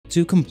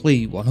To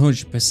complete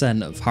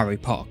 100% of Harry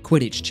Potter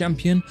Quidditch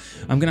Champion,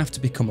 I'm going to have to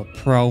become a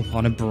pro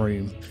on a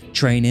broom,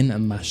 training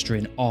and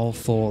mastering all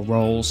 4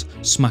 roles,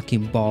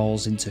 smacking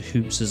balls into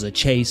hoops as a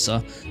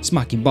chaser,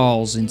 smacking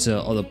balls into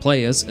other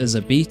players as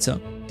a beater,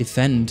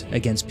 defend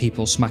against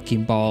people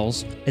smacking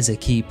balls as a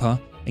keeper,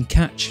 and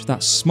catch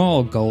that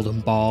small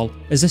golden ball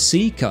as a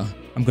seeker.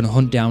 I'm going to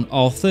hunt down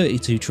all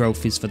 32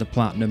 trophies for the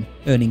Platinum,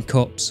 earning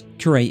cups,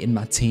 creating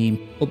my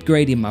team,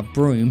 upgrading my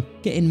broom,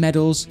 getting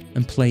medals,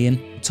 and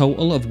playing a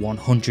total of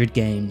 100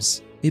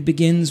 games. It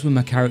begins with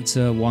my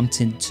character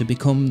wanting to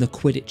become the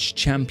Quidditch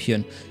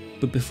Champion,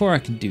 but before I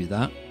can do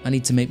that, I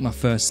need to make my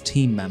first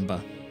team member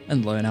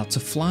and learn how to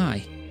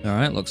fly.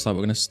 Alright, looks like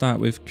we're going to start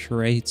with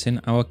creating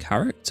our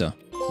character.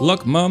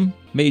 Look, Mum,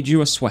 made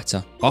you a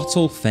sweater.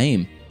 Bottle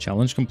fame.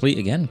 Challenge complete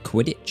again.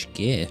 Quidditch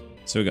gear.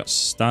 So we've got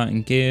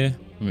starting gear.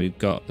 We've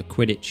got the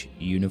Quidditch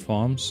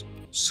uniforms,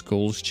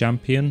 Schools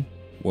Champion,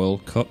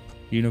 World Cup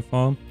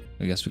uniform.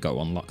 I guess we've got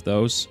to unlock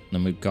those. And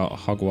then we've got a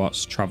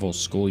Hogwarts Travel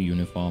School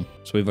uniform.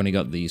 So we've only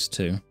got these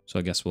 2. So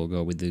I guess we'll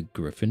go with the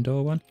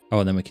Gryffindor one. Oh,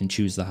 and then we can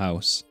choose the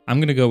house. I'm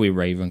going to go with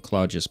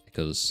Ravenclaw just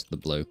because the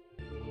blue.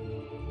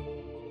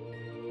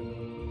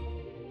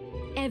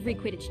 Every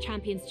Quidditch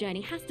Champions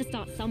journey has to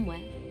start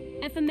somewhere.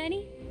 And for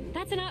many,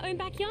 that's in our own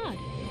backyard.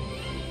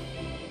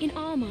 In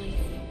our minds,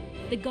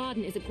 the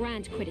garden is a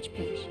grand Quidditch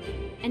pitch,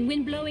 and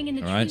wind blowing in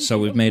the trees. Alright, so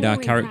we've made our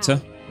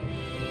character.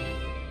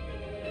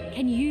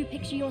 Can you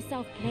picture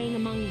yourself playing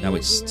among Now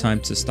it's time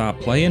to start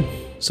playing.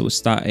 So we're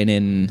starting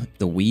in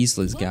the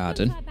Weasley's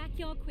garden.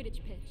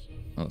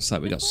 Looks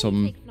like we got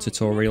some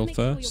tutorial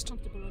first.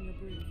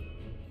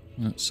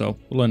 So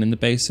we're learning the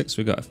basics.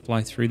 We've got to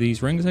fly through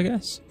these rings, I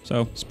guess.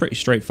 So it's pretty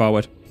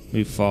straightforward.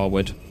 Move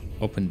forward,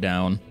 up and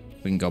down.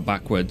 We can go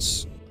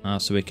backwards.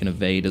 So we can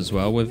evade as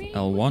well with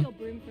L1.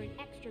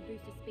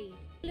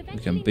 We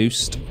can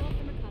boost.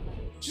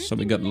 So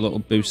we got the little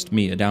boost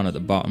meter down at the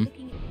bottom.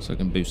 So we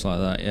can boost like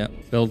that, yeah.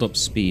 Build up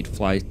speed,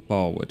 fly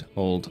forward,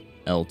 hold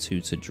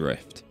L2 to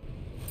drift.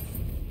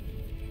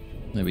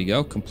 There we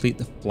go, complete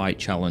the flight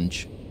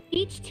challenge.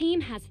 Each team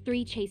has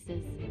 3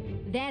 chasers.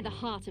 They're the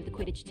heart of the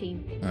Quidditch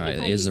team. Alright,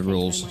 here's the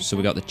rules. So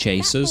we got the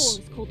chasers.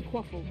 That ball is called the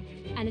quaffle,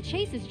 and the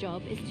chaser's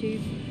job is to,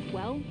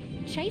 well,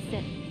 chase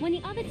it. When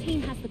the other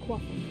team has the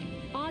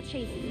quaffle, our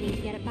chasers need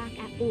to get it back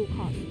at all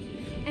costs.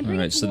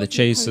 Alright, so the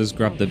chasers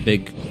grab the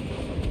big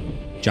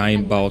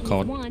giant ball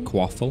called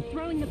quaffle.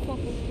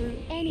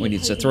 We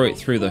need to throw it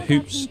through the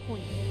hoops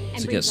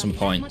to get some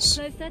points.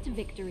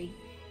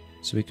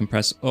 So we can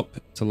press up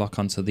to lock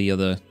onto the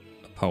other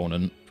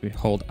opponent. If we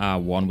hold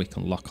R1, we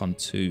can lock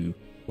onto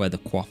where the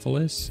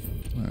quaffle is.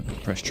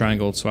 Right, press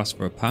triangle to ask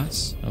for a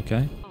pass.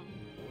 Okay.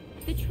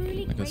 I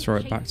can throw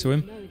it back to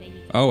him.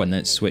 Oh, and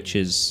then it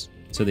switches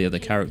to the other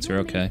character.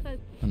 Okay.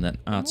 And then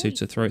R2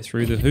 to throw it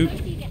through the hoop.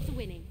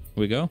 Here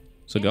we go.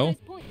 So goal.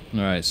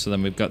 Alright, so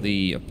then we've got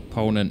the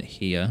opponent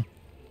here.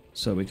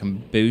 So we can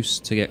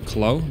boost to get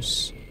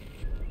close.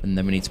 And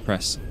then we need to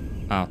press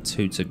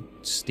R2 to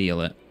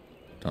steal it.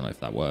 Don't know if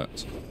that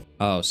worked.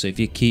 Oh, so if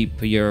you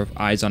keep your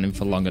eyes on him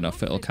for long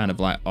enough, it'll kind of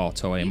like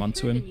auto-aim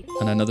onto him.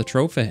 And another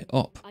trophy.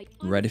 Up.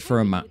 Ready for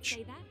a match.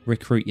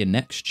 Recruit your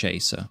next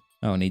chaser.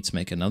 Oh, I need to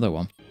make another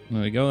one.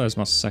 There we go. There's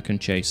my second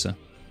chaser.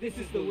 This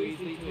is the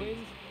Weasley twins.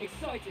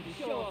 Excited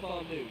to show off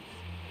our moves.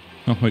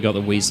 Oh, we got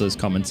the Weasleys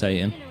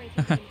commentating.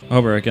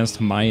 Oh, we're against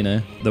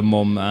Hermione, the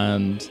mum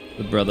and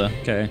the brother.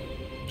 Okay.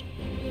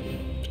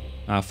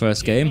 Our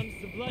first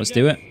game. Let's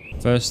do it.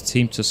 First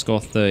team to score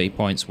 30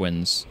 points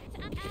wins.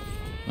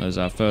 There's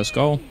our first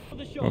goal.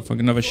 Go for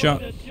another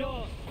shot.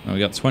 Oh, we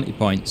got 20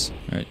 points.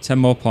 Alright, 10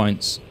 more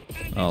points.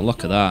 Oh,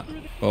 look at that.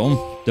 Boom.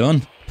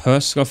 Done.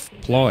 Perscuff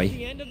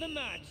ploy.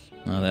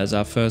 Oh, there's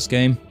our first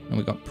game. And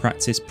we got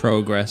practice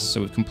progress.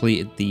 So we've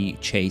completed the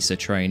chaser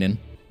training.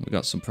 We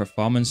got some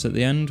performance at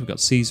the end. We got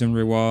season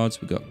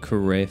rewards. We got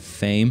career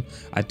fame.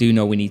 I do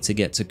know we need to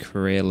get to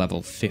career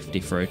level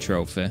 50 for a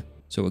trophy.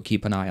 So we'll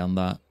keep an eye on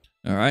that.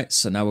 Alright,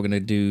 so now we're going to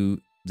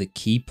do the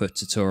keeper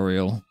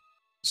tutorial.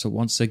 So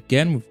once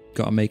again, we've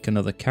got to make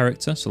another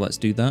character. So let's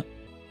do that.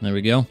 There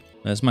we go.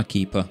 There's my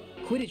keeper.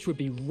 Quidditch would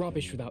be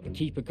rubbish without the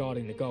keeper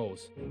guarding the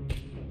goals.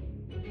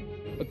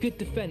 A good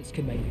defense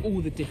can make all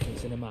the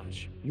difference in a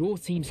match. Your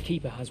team's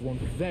keeper has one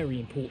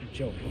very important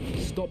job.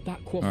 Stop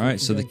that quaffle.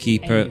 Alright, so the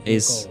keeper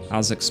is,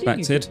 as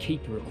expected,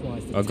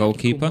 a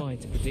goalkeeper.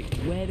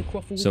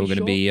 So we're going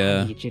to be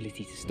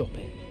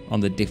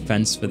on the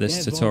defense for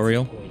this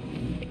tutorial.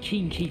 A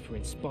keen keeper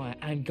inspire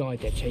and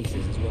guide their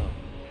chasers as well.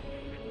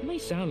 It may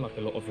sound like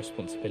a lot of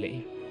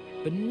responsibility,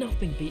 but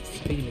nothing beats the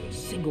feeling of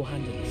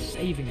single-handedly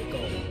saving a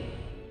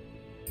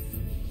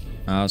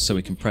goal. So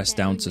we can press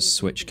down to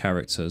switch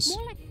characters.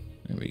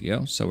 There we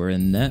go. So we're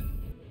in there.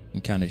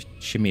 And kind of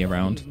shimmy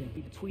around.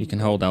 You can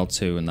hold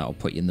L2 and that'll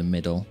put you in the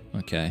middle.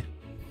 Okay.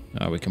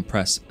 We can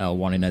press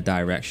L1 in a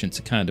direction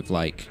to kind of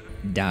like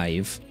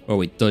dive.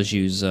 Oh, it does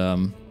use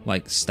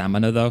like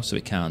stamina though, so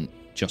it can't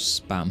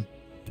just spam.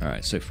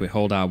 Alright, so if we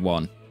hold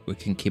R1, we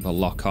can keep a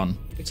lock on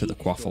to the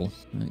quaffle.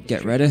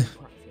 Get ready.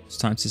 It's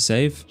time to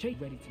save.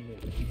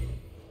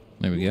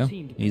 There we go.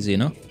 Easy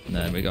enough. And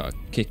then we got to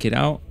kick it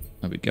out.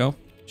 There we go.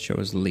 Show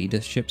us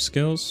leadership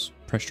skills.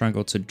 Press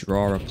triangle to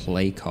draw a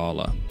play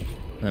caller.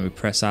 And then we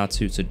press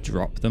R2 to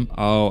drop them.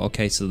 Oh,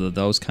 okay, so they're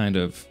those kind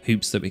of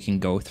hoops that we can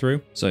go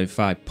through. So if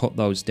I put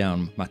those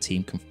down, my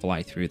team can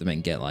fly through them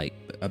and get like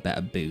a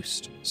better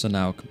boost. So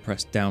now I can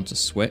press down to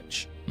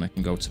switch. And I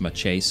can go to my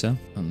chaser.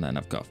 And then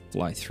I've got to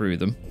fly through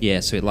them. Yeah,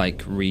 so it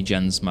like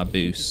regens my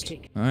boost.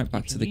 Alright,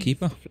 back to the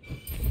keeper.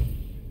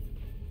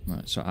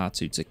 Alright, so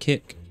R2 to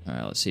kick.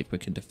 Alright, let's see if we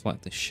can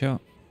deflect this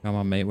shot. Come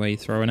on, mate, where are you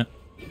throwing it?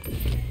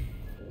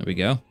 There we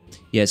go.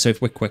 Yeah, so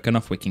if we're quick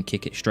enough, we can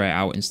kick it straight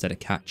out instead of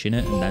catching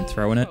it and then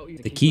throwing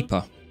it. The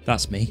keeper,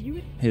 that's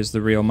me. Here's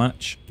the real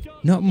match.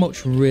 Not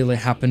much really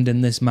happened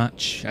in this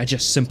match. I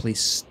just simply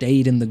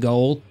stayed in the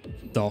goal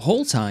the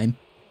whole time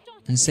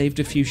and saved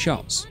a few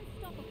shots.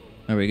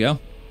 There we go.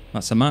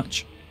 That's a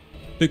match.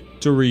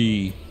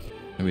 Victory.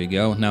 There we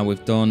go. Now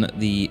we've done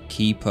the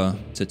keeper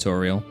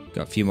tutorial.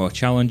 Got a few more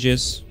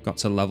challenges. Got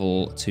to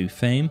level 2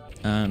 fame.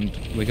 And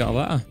we got a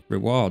letter.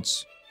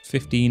 Rewards.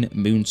 15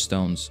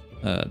 moonstones.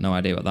 No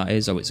idea what that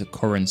is. Oh, it's a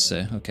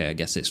currency. Okay, I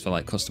guess it's for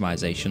like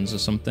customizations or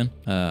something.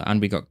 And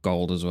we got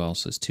gold as well,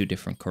 so it's 2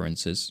 different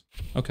currencies.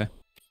 Okay.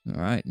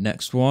 All right,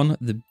 next one,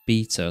 the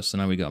beta. So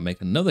now we got to make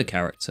another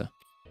character.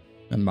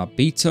 And my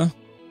beta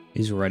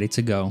is ready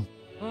to go.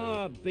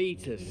 Ah,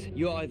 beaters.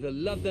 You either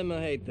love them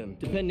or hate them,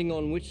 depending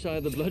on which side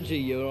of the bludger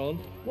you're on.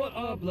 What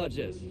are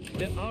bludgers?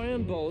 They're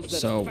iron balls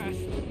that are fast,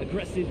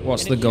 aggressive,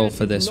 what's and the goal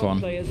for this one?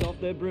 Players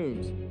off their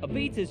brooms. A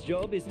beater's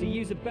job is to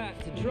use a bat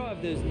to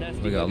drive those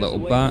nasty We got a buggers little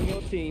away bat, from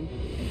your team.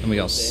 and we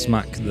got to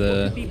smack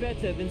the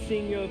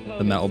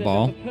metal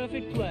ball.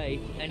 Perfect play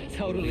and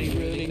totally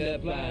ruining their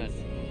plans.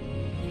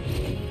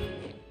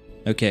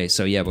 Okay,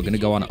 so yeah, we're going to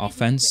go on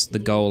offense. The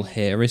goal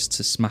here is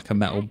to smack a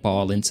metal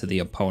ball into the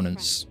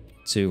opponents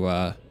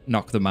to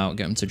knock them out,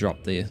 get them to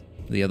drop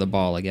the other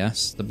ball, I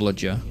guess, the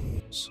bludger.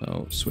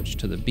 So switch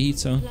to the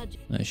beta.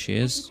 There she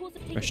is.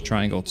 Press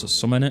triangle to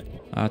summon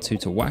it. R2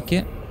 to whack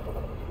it.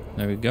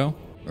 There we go.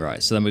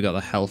 Right, so then we got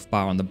the health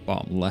bar on the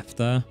bottom left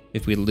there.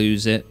 If we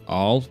lose it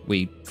all,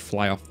 we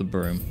fly off the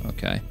broom.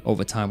 Okay.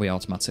 Over time, we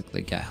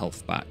automatically get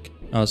health back.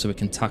 Oh, so we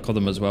can tackle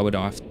them as well. We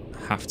don't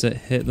have to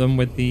hit them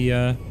with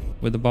the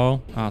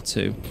ball.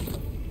 R2.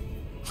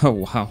 Oh,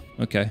 wow.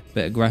 Okay.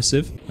 Bit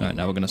aggressive. All right,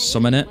 now we're going to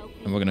summon it.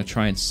 And we're going to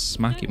try and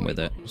smack him with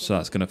it. So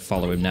that's going to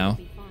follow him now.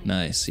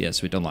 Nice. Yeah,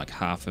 so we've done like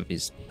half of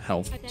his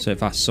health. So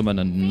if I summon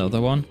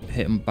another one,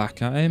 hit him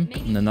back at him,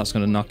 and then that's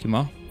going to knock him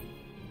off.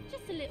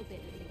 Just a little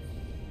bit.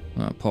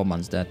 Alright, poor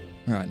man's dead.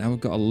 Alright, now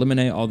we've got to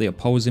eliminate all the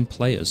opposing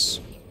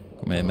players.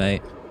 Come here,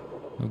 mate.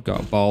 We've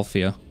got a ball for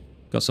you.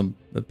 Got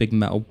a big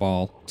metal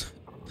ball.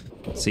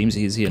 Seems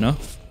easy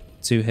enough.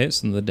 2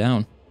 hits and they're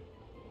down.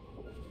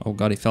 Oh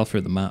god, he fell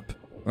through the map.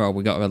 Oh,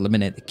 we got to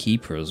eliminate the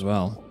keeper as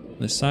well.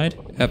 This side?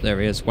 Yep, there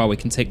he is. Wow, we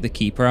can take the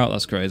keeper out.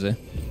 That's crazy.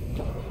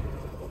 There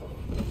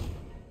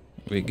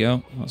we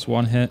go. That's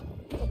 1 hit.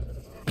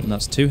 And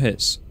that's 2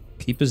 hits.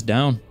 Keeper's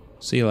down.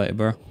 See you later,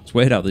 bro. It's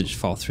weird how they just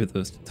fall through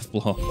the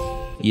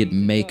floor. You'd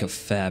make a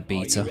fair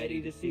beater. I'm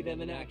ready to see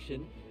them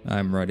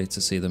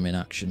in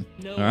action.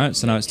 Alright,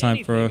 so now it's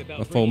time for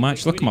a full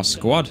match. Look at my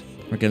squad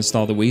against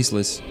all the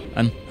Weasleys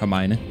and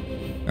Hermione.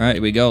 Alright,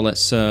 here we go.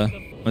 Let's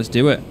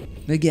do it.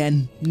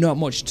 Again, not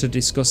much to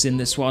discuss in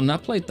this one. I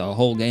played the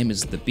whole game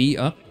as the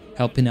beater,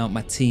 helping out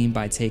my team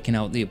by taking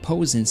out the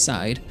opposing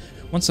side.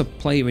 Once a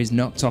player is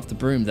knocked off the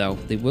broom though,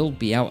 they will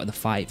be out of the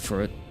fight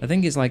for, I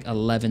think it's like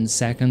 11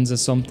 seconds or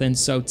something,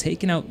 so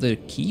taking out the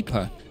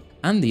keeper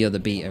and the other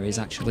beater is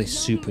actually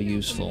super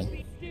useful.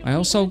 I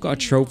also got a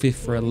trophy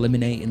for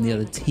eliminating the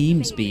other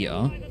team's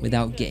beater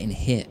without getting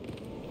hit.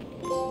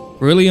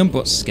 Brilliant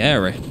but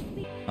scary.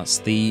 That's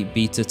the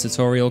beta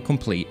tutorial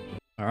complete.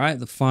 Alright,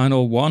 the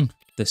final one.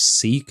 The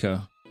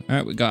Seeker.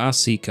 Alright, we got our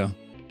Seeker.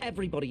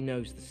 Everybody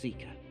knows the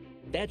Seeker.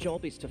 Their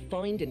job is to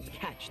find and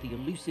catch the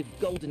elusive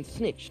golden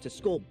snitch to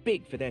score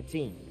big for their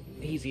team.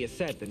 Easier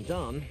said than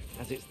done,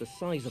 as it's the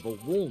size of a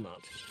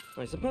walnut.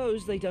 I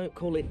suppose they don't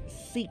call it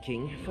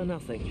seeking for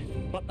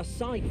nothing. But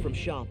aside from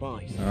sharp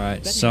eyes,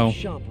 alright, so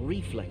sharp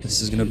reflexes,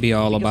 this is going to be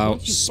all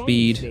about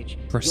speed, snitch,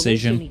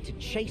 precision. You'll also need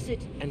to chase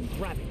it and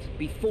grab it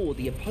before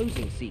the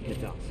opposing Seeker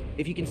does.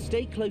 If you can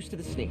stay close to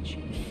the snitch,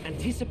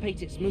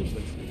 anticipate its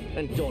movements,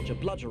 and dodge a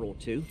bludger or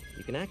two,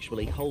 you can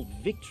actually hold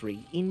victory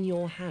in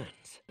your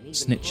hands.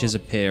 Snitch is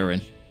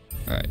appearing.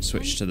 Alright,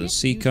 switch to the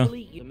Seeker.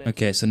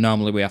 Okay, so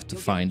normally we have to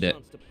find it.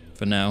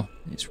 For now,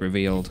 it's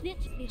revealed.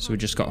 So we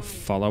just got to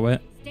follow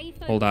it.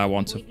 Hold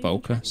R1 to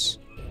focus.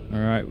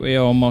 Alright, we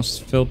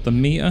almost filled the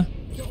meter.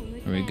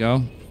 There we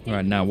go.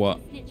 Alright, now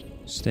what?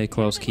 Stay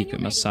close, keep it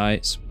in my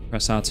sights.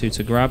 Press R2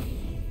 to grab.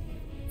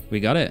 We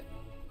got it.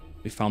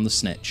 We found the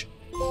snitch.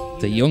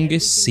 The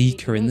youngest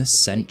Seeker in the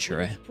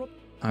century.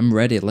 I'm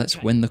ready,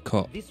 let's win the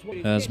cup.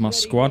 There's my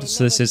squad.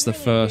 So this is the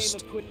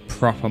first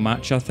proper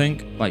match, I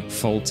think. Like,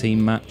 full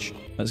team match.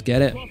 Let's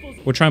get it.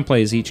 We'll try and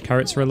play as each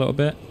character a little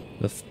bit.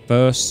 The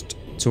first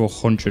to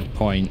 100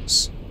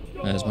 points.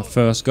 There's my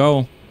first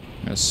goal.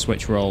 Let's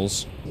switch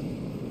roles.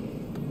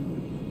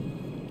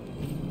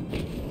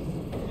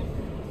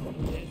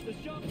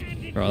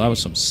 Bro, that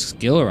was some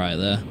skill right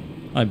there.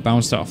 I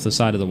bounced it off the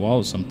side of the wall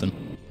or something.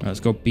 Right,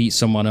 let's go beat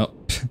someone up.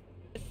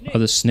 Oh,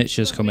 the snitch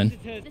is coming.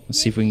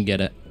 Let's see if we can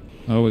get it.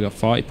 Oh, we got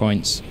 40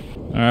 points.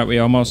 Alright, we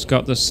almost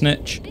got the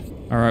snitch.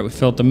 Alright, we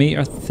filled the meter.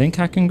 I think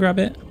I can grab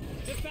it.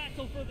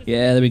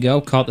 Yeah, there we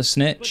go. Caught the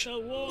snitch.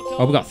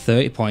 Oh, we got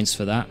 30 points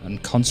for that.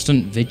 And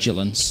constant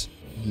vigilance.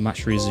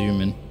 Match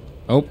resuming.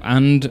 Oh,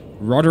 and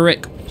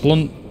Roderick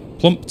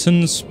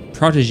Plumpton's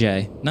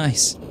protege.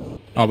 Nice.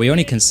 Oh, we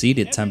only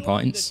conceded 10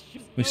 points.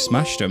 We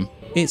smashed him.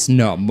 It's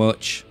not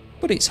much,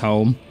 but it's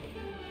home.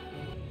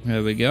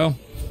 There we go.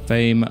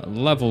 Fame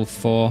level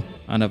 4.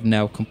 And I've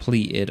now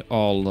completed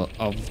all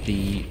of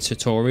the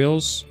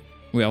tutorials.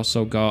 We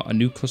also got a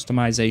new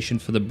customization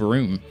for the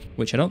broom,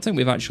 which I don't think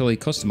we've actually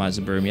customized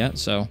the broom yet,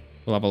 so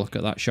we'll have a look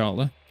at that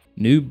shortly.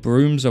 New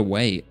brooms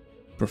await.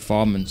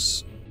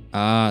 Performance.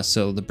 Ah,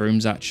 so the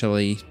brooms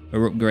actually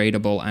are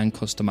upgradable and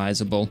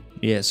customizable.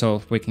 Yeah,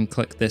 so we can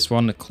click this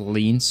one, the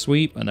clean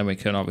sweep, and then we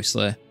can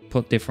obviously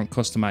put different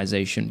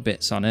customization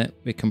bits on it.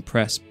 We can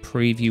press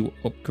preview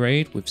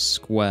upgrade with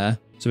square,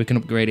 so we can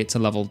upgrade it to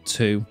level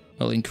 2.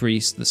 It'll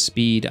increase the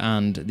speed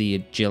and the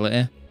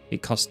agility.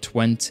 It costs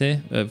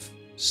 20 of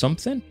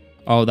something.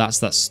 Oh, that's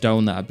that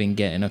stone that I've been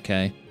getting.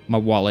 Okay, my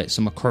wallet,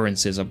 so my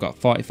currencies, I've got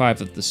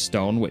 45 of the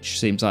stone, which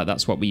seems like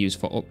that's what we use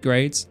for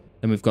upgrades.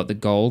 Then we've got the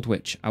gold,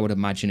 which I would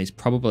imagine is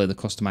probably the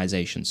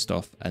customization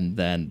stuff, and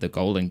then the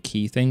golden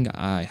key thing,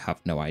 I have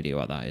no idea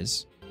what that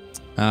is.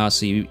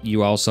 So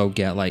you also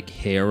get like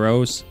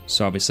heroes,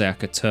 so obviously I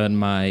could turn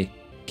my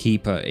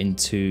keeper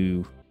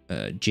into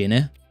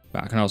Ginny,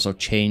 but I can also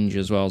change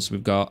as well. So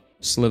we've got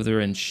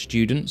Slytherin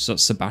students, so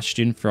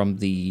Sebastian from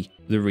the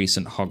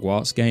recent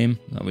Hogwarts game.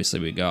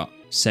 Obviously we got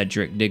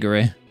Cedric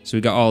Diggory, so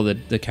we got all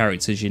the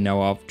characters you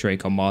know of,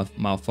 Draco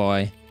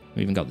Malfoy.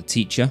 We even got the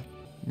teacher,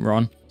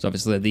 Ron. So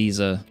obviously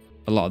a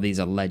lot of these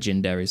are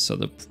legendaries, so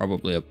they'll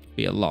probably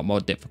be a lot more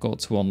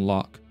difficult to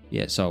unlock.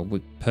 Yeah, so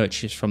we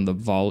purchase from the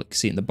vault, you can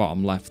see in the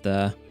bottom left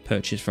there.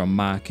 Purchase from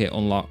market,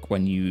 unlock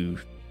when you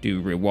do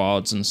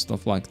rewards and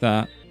stuff like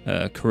that.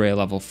 Career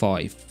level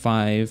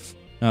 45.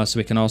 So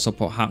we can also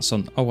put hats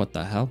on. Oh, what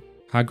the hell?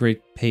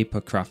 Hagrid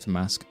paper craft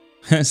mask.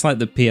 It's like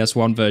the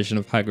PS1 version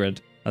of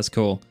Hagrid. That's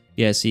cool.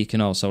 Yeah, so you can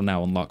also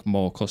now unlock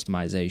more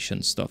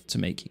customization stuff to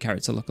make your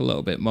character look a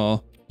little bit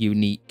more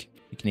unique.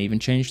 You can even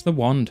change the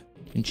wand.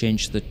 You can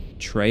change the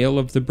trail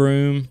of the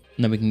broom.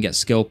 And then we can get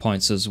skill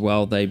points as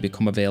well. They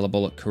become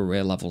available at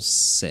career level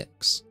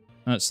 6.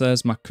 Alright, so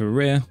there's my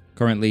career.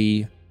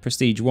 Currently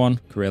prestige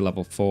 1, career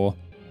level 4.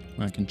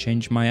 I can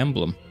change my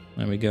emblem.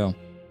 There we go.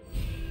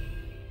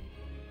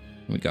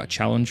 We got a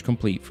challenge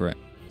complete for it.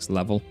 It's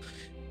level.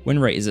 Win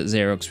rate is at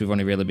 0 because we've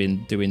only really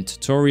been doing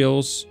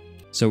tutorials.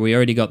 So we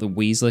already got the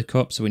Weasley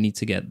Cup, so we need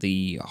to get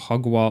the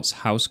Hogwarts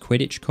House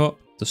Quidditch Cup,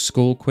 the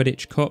School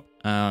Quidditch Cup,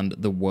 and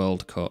the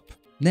World Cup.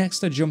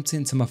 Next, I jumped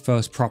into my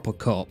first proper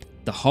cup,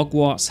 the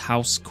Hogwarts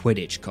House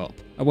Quidditch Cup.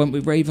 I went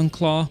with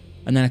Ravenclaw,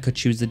 and then I could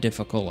choose the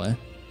difficulty,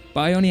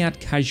 but I only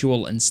had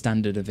casual and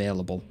standard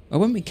available. I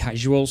went with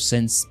casual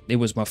since it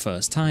was my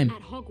first time.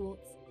 At Hogwarts,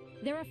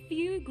 there are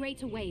few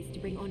greater ways to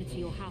bring honor to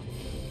your house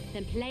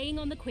than playing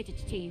on the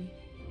Quidditch team.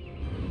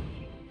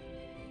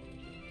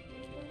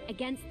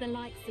 Against the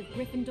likes of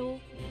Gryffindor,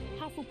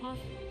 Hufflepuff,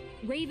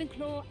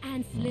 Ravenclaw,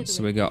 and Slytherin.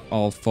 So we got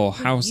all 4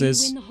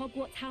 houses. You win the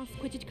Hogwarts House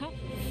Quidditch Cup?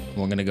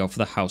 We're going to go for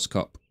the House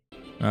Cup.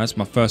 That's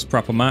my first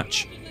proper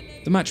match.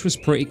 The match was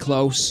pretty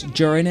close.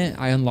 During it,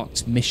 I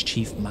unlocked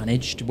Mischief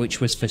Managed, which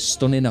was for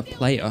stunning a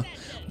player,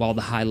 while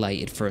the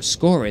highlighted for a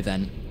score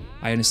event.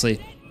 I honestly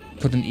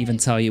couldn't even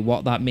tell you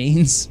what that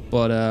means,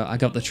 but I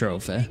got the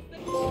trophy.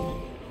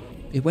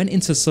 It went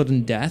into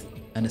sudden death,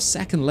 and a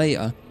second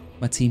later,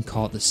 my team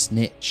caught the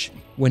snitch,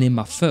 winning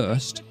my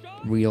first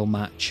real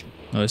match.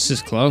 Oh, this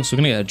is close. We're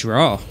going to get a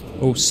draw.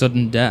 Oh,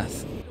 sudden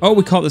death. Oh,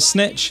 we caught the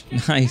snitch.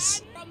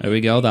 Nice. There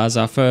we go. That's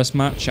our first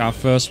match, our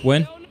first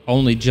win.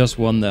 Only just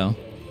one, though.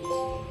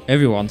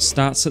 Everyone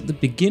starts at the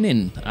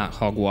beginning at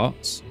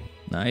Hogwarts.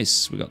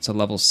 Nice. We got to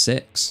level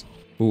 6.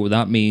 Oh,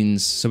 that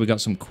means... So we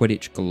got some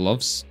Quidditch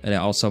gloves. And it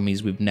also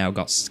means we've now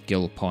got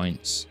skill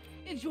points.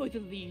 Enjoy the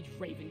lead,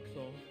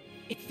 Ravenclaw.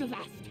 It's the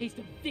last taste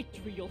of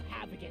victory you'll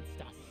have against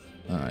us.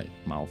 Alright,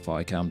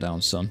 Malfoy, calm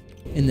down, son.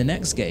 In the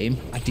next game,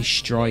 I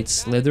destroyed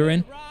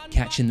Slytherin,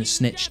 catching the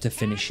snitch to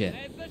finish it,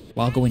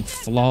 while going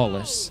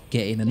flawless,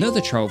 getting another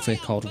trophy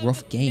called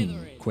Rough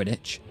Game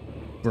Quidditch.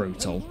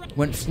 Brutal.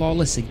 Went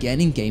flawless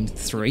again in game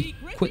 3,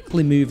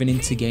 quickly moving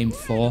into game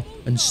 4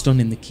 and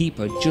stunning the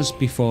keeper just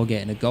before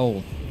getting a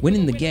goal,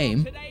 winning the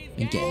game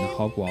and getting the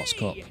Hogwarts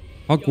Cup.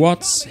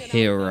 Hogwarts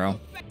Hero.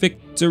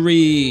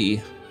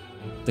 Victory!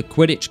 The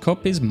Quidditch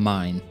Cup is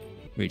mine.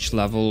 Reached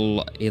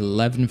level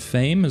 11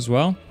 fame as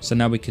well. So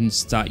now we can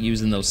start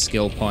using those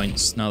skill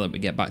points now that we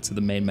get back to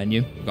the main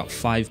menu. We've got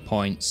 5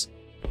 points.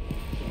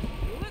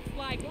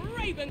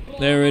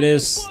 There it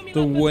is,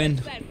 the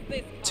win.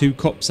 2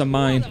 cups are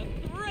mine.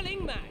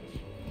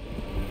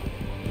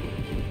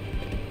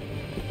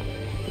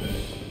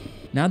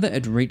 Now that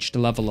I'd reached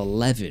level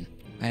 11,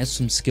 I had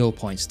some skill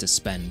points to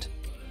spend.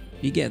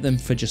 You get them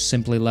for just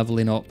simply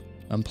leveling up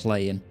and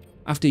playing.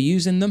 After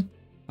using them,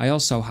 I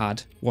also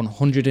had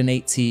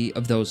 180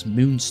 of those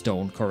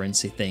moonstone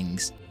currency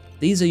things.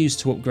 These are used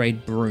to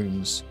upgrade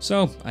brooms,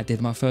 so I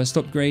did my first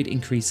upgrade,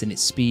 increasing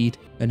its speed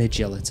and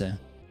agility.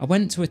 I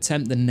went to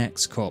attempt the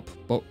next cup,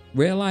 but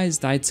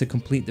realised I had to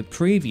complete the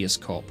previous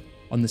cup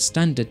on the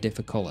standard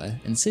difficulty,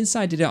 and since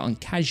I did it on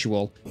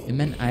casual, it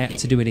meant I had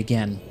to do it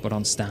again, but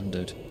on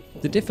standard.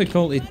 The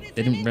difficulty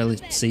didn't really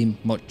seem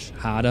much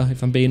harder,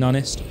 if I'm being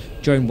honest.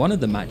 During one of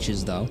the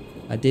matches though,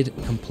 I did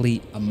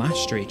complete a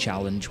mastery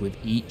challenge with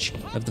each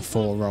of the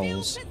 4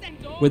 rolls.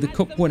 With the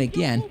cup win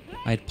again,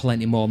 I had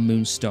plenty more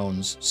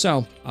moonstones,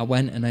 so I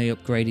went and I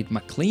upgraded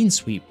my clean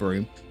sweep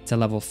broom to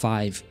level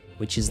 5,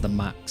 which is the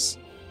max.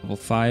 Level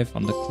 5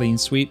 on the clean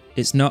sweep.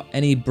 It's not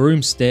any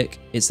broomstick,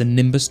 it's a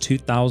Nimbus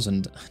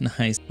 2000.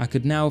 Nice. I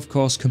could now of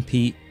course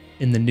compete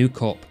in the new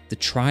cup, the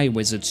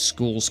Tri-Wizard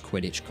Schools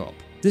Quidditch Cup.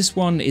 This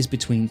one is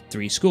between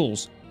 3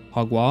 schools,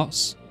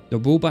 Hogwarts, the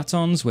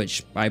Bulbatons,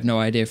 which I have no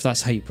idea if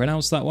that's how you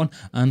pronounce that one,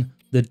 and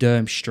the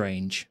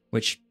Durmstrange,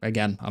 which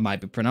again, I might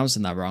be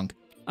pronouncing that wrong.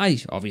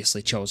 I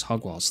obviously chose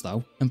Hogwarts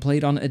though, and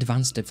played on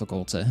advanced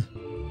difficulty.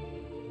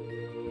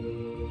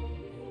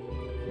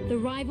 The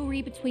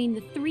rivalry between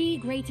the 3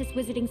 greatest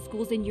wizarding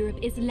schools in Europe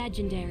is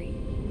legendary.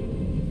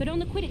 But on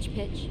the Quidditch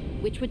pitch,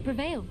 which would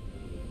prevail?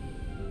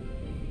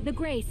 The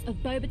grace of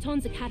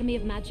Beauxbaton's Academy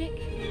of Magic?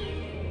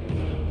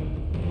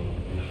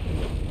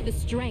 The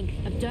strength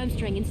of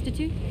Durmstrang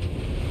Institute?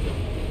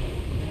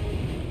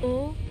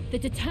 Or the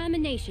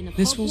determination of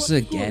This was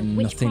again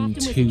nothing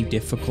too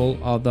difficult,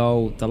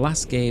 although the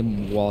last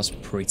game was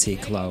pretty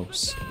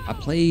close. I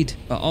played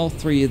at all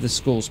 3 of the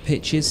school's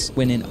pitches,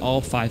 winning all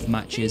 5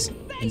 matches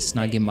and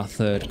snagging my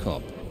 3rd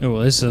cup. Oh,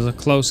 well, this is a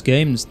close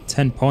game, it's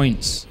 10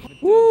 points.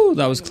 Woo,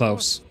 that was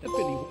close.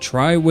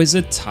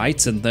 Tri-Wizard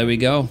Titan, there we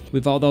go.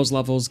 With all those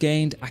levels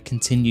gained, I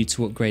continue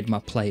to upgrade my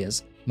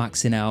players,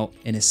 maxing out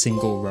in a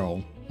single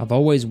roll. I've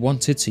always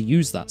wanted to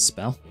use that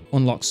spell,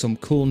 unlock some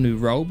cool new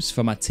robes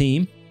for my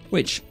team,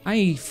 which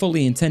I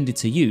fully intended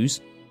to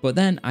use, but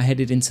then I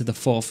headed into the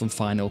 4th and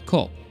final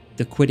cup,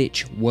 the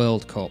Quidditch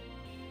World Cup.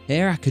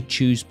 Here I could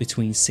choose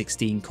between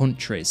 16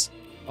 countries.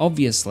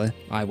 Obviously,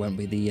 I went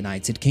with the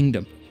United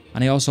Kingdom,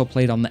 and I also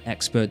played on the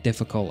expert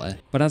difficulty.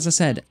 But as I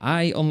said,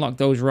 I unlocked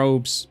those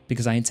robes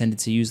because I intended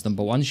to use them,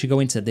 but once you go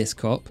into this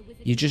cup,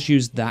 you just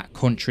use that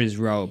country's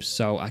robes,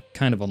 so I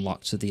kind of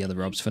unlocked the other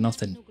robes for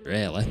nothing,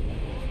 really.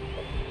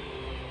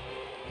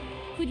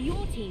 Could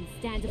your team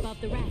stand above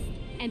the rest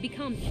and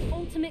become the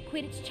ultimate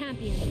Quidditch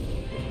champion?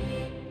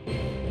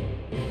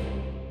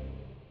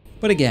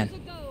 But again,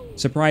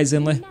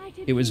 surprisingly,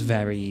 it was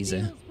very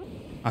easy.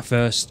 I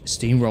first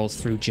steamrolled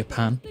through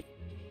Japan,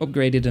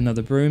 upgraded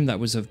another broom that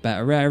was of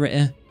better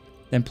rarity,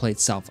 then played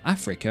South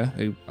Africa,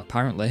 who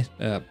apparently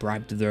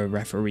bribed the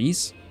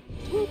referees.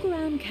 Talk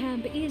around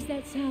camp is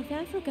that South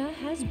Africa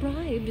has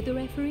bribed the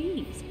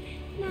referees.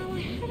 Now, I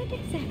haven't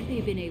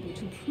exactly been able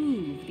to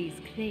prove these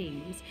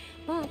claims,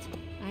 but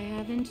I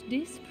haven't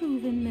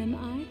disproven them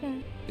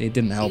either. It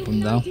didn't help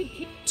him though.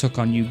 Took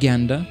on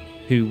Uganda,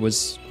 who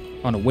was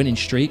on a winning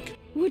streak.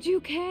 Would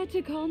you care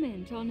to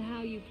comment on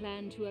how you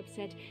plan to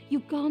upset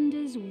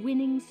Uganda's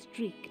winning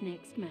streak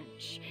next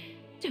match?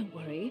 Don't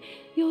worry,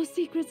 your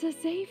secrets are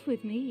safe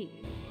with me.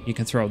 You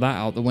can throw that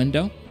out the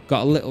window.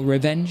 Got a little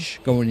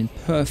revenge, going in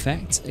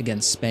perfect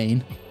against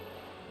Spain.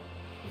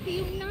 The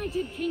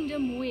United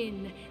Kingdom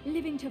win,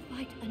 living to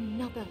fight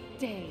another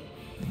day.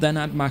 Then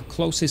I had my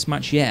closest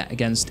match yet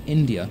against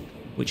India,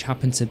 which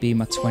happened to be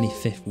my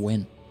 25th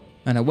win.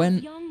 And I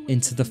went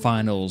into the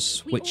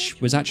finals, which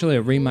was actually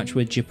a rematch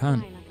with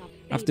Japan.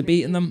 After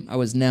beating them, I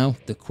was now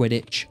the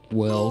Quidditch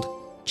World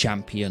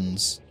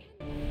Champions.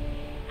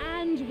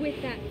 And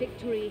with that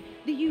victory,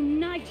 the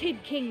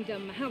United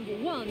Kingdom have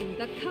won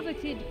the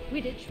coveted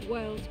Quidditch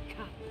World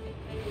Cup.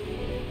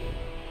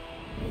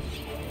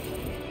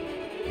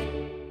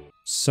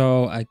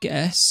 So I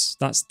guess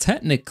that's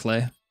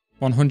technically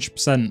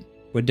 100%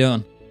 we're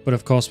done. But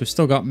of course, we've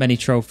still got many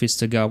trophies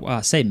to go. Well,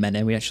 I say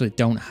many, we actually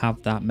don't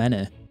have that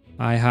many.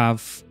 I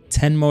have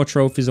 10 more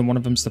trophies and one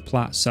of them's the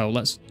plat, so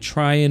let's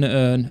try and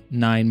earn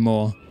 9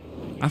 more.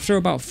 After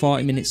about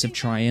 40 minutes of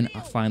trying, I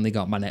finally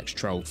got my next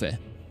trophy.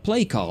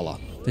 Play Caller,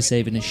 for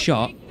saving a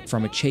shot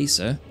from a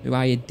chaser who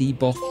I had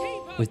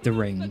debuffed with the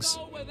rings.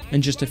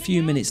 And just a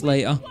few minutes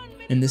later,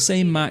 in the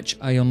same match,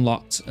 I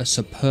unlocked a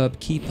Superb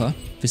Keeper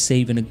for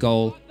saving a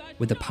goal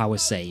with a power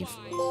save.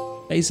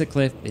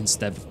 Basically,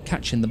 instead of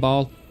catching the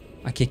ball,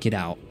 I kick it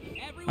out.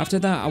 After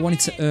that, I wanted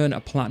to earn a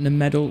platinum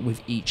medal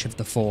with each of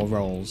the 4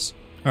 rolls.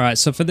 Alright,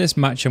 so for this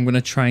match, I'm going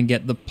to try and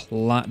get the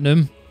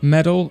platinum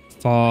medal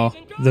for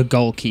the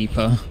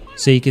goalkeeper.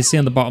 So you can see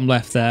on the bottom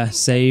left there,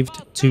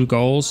 saved 2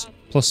 goals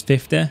plus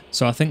 50.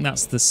 So I think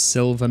that's the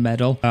silver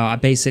medal. I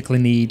basically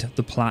need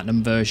the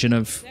platinum version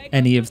of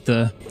any of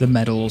the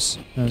medals.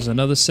 There's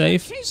another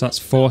save. So that's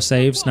 4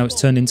 saves. Now it's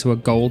turned into a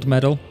gold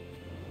medal.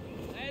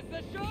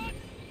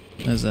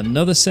 There's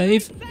another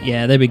save.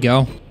 Yeah, there we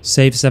go.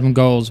 Save 7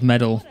 goals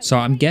medal. So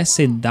I'm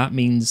guessing that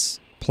means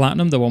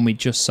platinum, the one we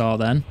just saw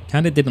then.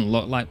 Kind of didn't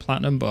look like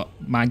platinum, but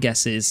my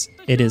guess is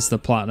it is the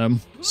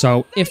platinum.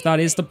 So if that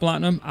is the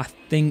platinum, I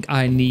think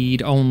I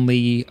need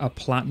only a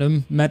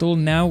platinum medal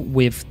now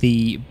with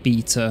the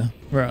beta.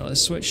 Right,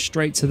 let's switch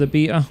straight to the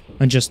beta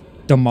and just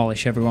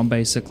demolish everyone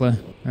basically.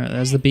 All right,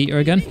 there's the beta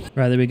again.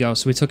 Right, there we go.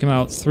 So we took him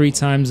out 3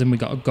 times and we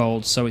got a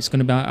gold. So it's going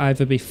to be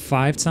either be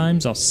 5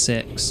 times or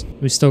 6.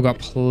 We've still got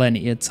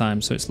plenty of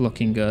time, so it's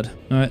looking good.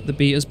 All right, the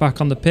beta's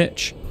back on the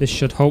pitch. This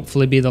should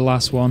hopefully be the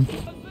last one.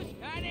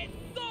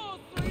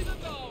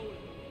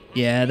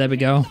 Yeah, there we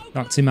go.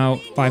 Knocked him out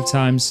 5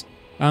 times.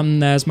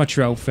 And there's my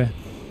trophy.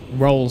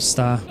 Roll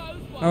star.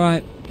 All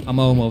right, I'm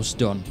almost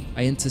done.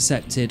 I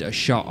intercepted a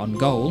shot on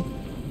goal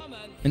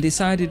and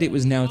decided it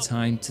was now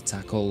time to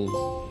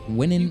tackle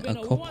winning a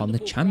cup on the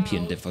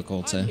champion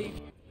difficulty.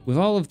 With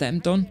all of them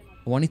done,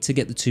 I wanted to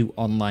get the 2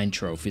 online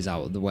trophies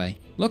out of the way.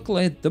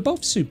 Luckily, they're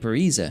both super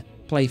easy.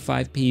 Play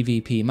 5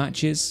 PvP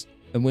matches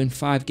and win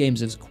 5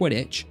 games of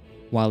Quidditch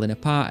while in a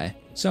party.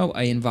 So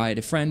I invited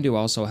a friend who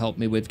also helped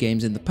me with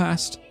games in the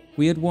past.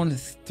 We had won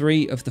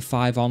 3 of the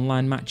 5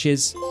 online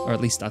matches, or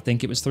at least I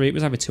think it was 3. It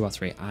was either 2 or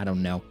 3, I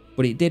don't know.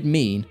 But it did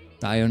mean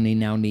that I only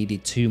now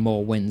needed 2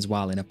 more wins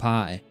while in a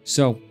party.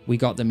 So we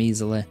got them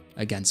easily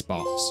against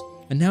bots.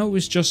 And now it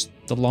was just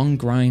the long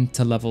grind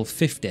to level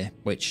 50,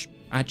 which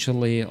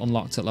actually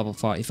unlocked at level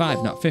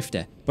 45, not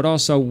 50, but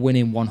also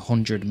winning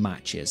 100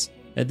 matches.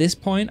 At this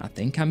point, I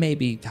think I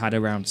maybe had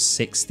around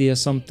 60 or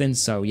something,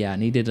 so yeah, I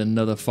needed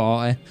another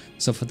 40.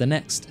 So for the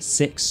next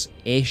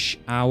 6-ish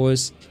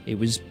hours, it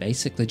was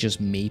basically just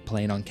me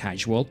playing on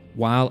casual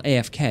while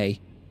AFK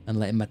and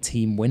letting my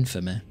team win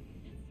for me.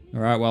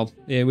 Alright, well,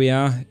 here we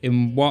are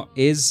in what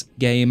is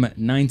game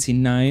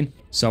 99.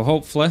 So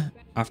hopefully,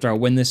 after I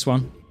win this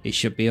one, it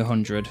should be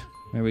 100.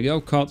 There we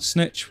go, caught the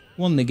snitch,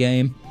 won the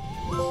game.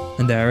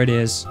 And there it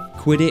is,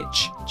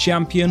 Quidditch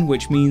Champion,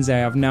 which means I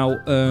have now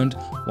earned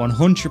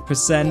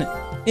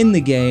 100% in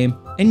the game,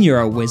 and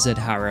you're a wizard,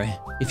 Harry.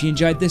 If you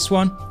enjoyed this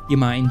one, you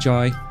might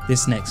enjoy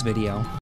this next video.